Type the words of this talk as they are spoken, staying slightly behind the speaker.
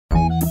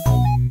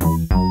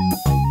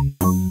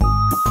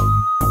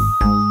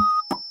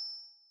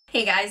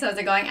Hey guys, how's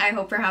it going? I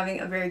hope you're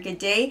having a very good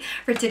day.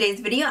 For today's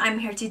video, I'm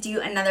here to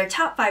do another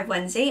Top 5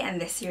 Wednesday,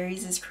 and this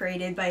series is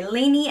created by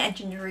Lainey at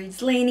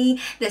gingerreadslainey.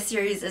 This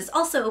series is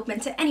also open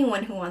to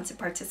anyone who wants to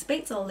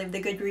participate, so I'll leave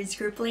the Goodreads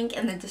group link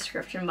in the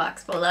description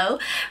box below.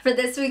 For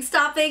this week's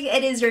topic,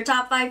 it is your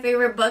top 5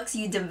 favorite books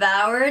you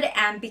devoured,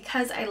 and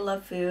because I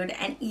love food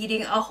and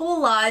eating a whole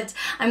lot,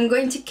 I'm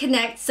going to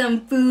connect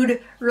some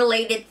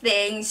food-related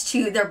things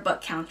to their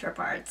book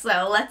counterparts.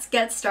 So let's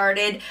get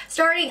started.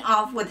 Starting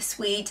off with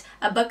Sweet,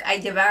 a book I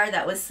devoured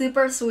that was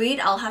super sweet.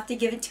 I'll have to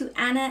give it to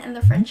Anna and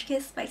the French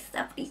Kiss by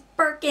Stephanie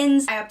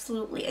Perkins. I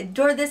absolutely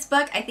adore this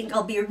book. I think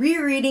I'll be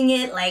rereading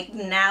it like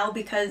now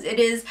because it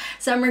is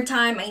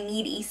summertime. I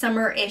need a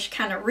summer-ish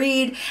kind of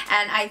read,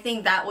 and I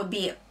think that would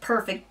be a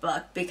perfect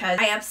book because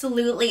I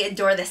absolutely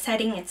adore the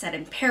setting. It's set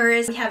in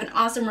Paris. We have an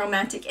awesome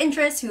romantic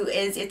interest who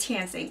is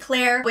Etienne St.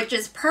 Clair, which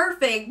is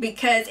perfect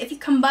because if you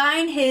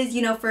combine his,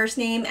 first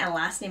name and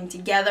last name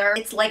together,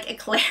 it's like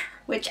eclair,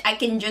 which I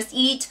can just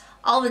eat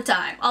all the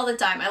time.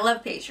 I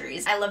love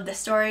pastries. I love the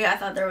story. I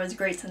thought there was a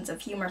great sense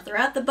of humor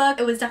throughout the book.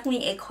 It was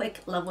definitely a quick,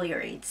 lovely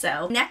read.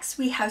 So next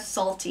we have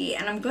Salty,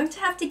 and I'm going to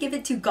have to give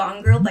it to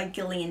Gone Girl by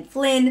Gillian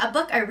Flynn, a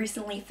book I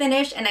recently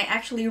finished and I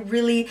actually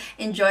really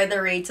enjoyed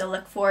the read, so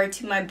look forward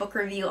to my book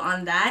review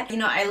on that.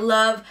 I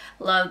love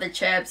the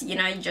chips. You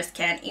just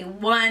can't eat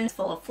one. It's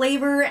full of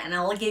flavor and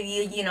it'll give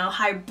you,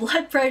 high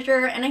blood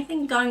pressure, and I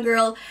think Gone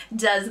Girl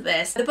does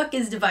this. The book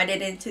is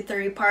divided into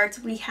 3 parts.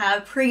 We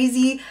have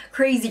Crazy,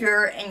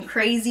 Crazier, and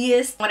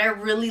Craziest. What I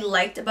really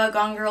liked about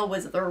Gone Girl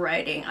was the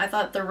writing. I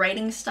thought the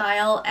writing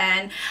style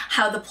and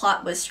how the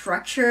plot was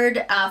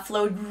structured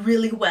flowed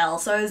really well,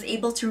 so I was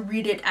able to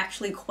read it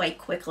actually quite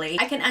quickly.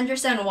 I can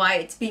understand why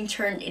it's being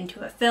turned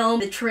into a film.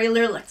 The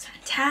trailer looks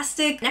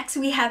fantastic. Next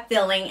we have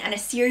Filling, and a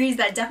series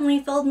that definitely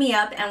filled me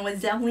up and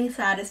was definitely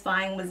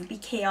satisfying was the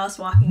Chaos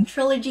Walking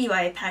Trilogy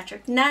by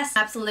Patrick Ness.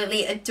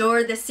 Absolutely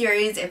adore this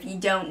series. If you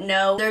don't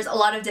know, there's a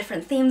lot of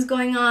different themes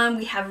going on.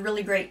 We have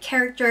really great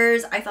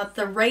characters. I thought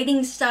the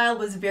writing style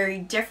was very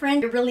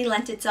different. It really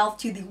lent itself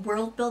to the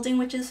world building,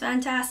 which is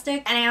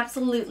fantastic, and I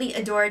absolutely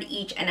adored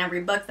each and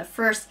every book. The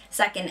first,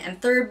 second,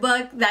 and third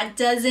book, that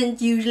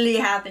doesn't usually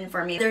happen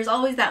for me. There's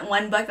always that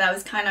one book that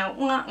was kind of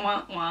wah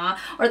wah wah,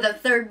 or the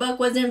third book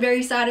wasn't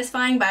very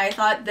satisfying, but I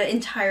thought the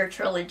entire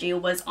trilogy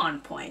was on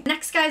point.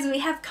 Next guys, we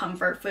have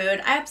Comfort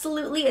Food. I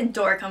absolutely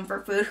adore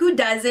comfort food. Who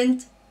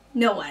doesn't?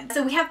 No one.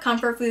 So we have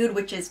Comfort Food,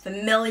 which is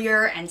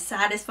familiar and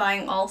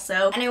satisfying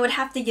also, and I would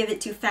have to give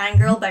it to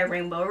Fangirl by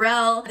Rainbow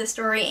Rowell. The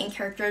story and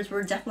characters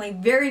were definitely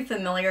very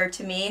familiar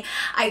to me.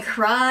 I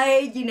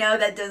cried,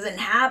 that doesn't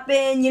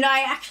happen.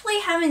 I actually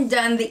haven't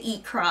done the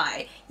eat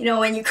cry.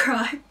 When you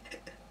cry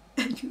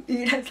and you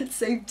eat at the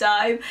same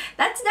time.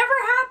 That's never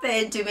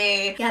happened to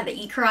me. Yeah, the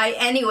eat cry.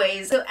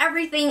 Anyways, so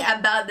everything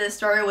about this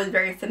story was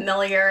very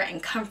familiar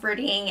and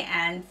comforting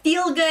and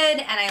feel good,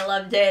 and I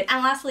loved it.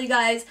 And lastly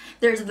guys,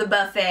 there's the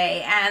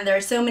buffet, and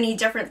there's so many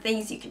different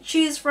things you can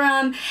choose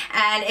from,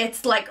 and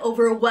it's like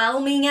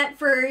overwhelming at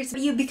first,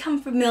 but you become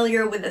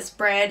familiar with the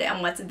spread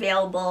and what's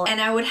available.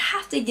 And I would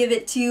have to give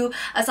it to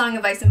A Song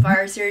of Ice and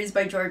Fire series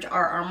by George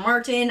R.R.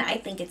 Martin. I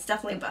think it's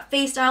definitely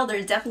buffet style.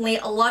 There's definitely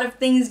a lot of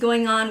things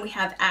going on. We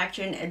have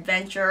action,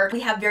 adventure.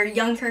 We have very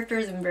young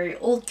characters and very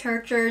old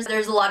characters.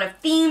 There's a lot of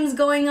themes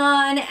going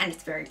on and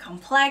it's very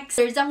complex.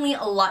 There's definitely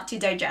a lot to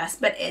digest,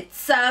 but it's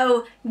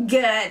so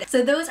good.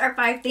 So those are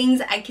 5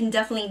 things I can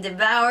definitely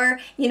devour.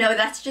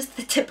 That's just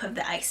the tip of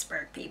the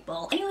iceberg,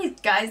 people. Anyways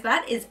guys,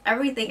 that is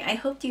everything. I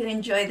hope you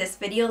enjoyed this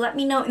video. Let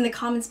me know in the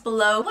comments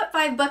below, what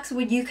 5 books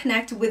would you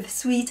connect with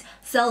sweet,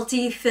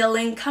 salty,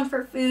 filling,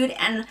 comfort food,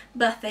 and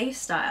buffet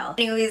style.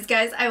 Anyways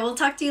guys, I will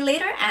talk to you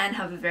later and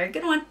have a very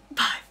good one.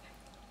 Bye.